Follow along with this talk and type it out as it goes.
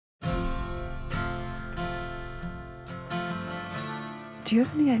Do you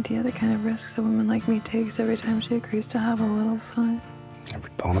have any idea the kind of risks a woman like me takes every time she agrees to have a little fun? Never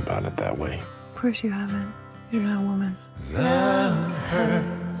thought about it that way. Of course you haven't. You're not a woman. Love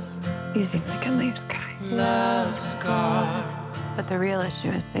hurts. You seem like a nice guy. Love scars. But the real issue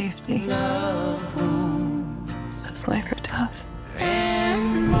is safety. Love wounds. Is life or death?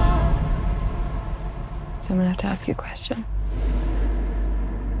 And more. So I'm gonna have to ask you a question.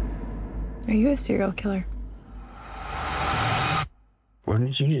 Are you a serial killer? What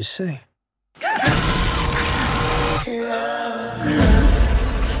did you just say?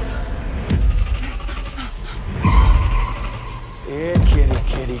 Here, kitty,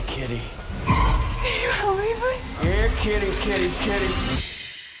 kitty, kitty. Can you help me, please? Here, kitty, kitty, kitty.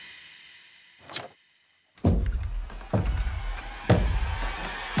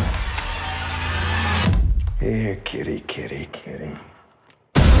 Here, kitty, kitty, kitty.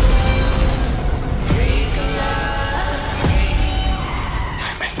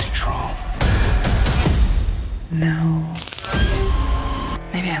 I'm in control. No.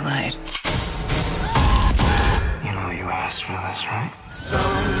 Maybe I lied. You know you asked for this, right?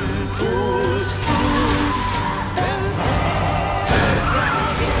 Some fools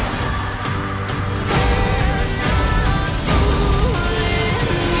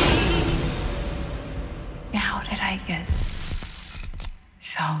How did I get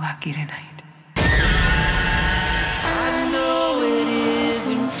so lucky tonight?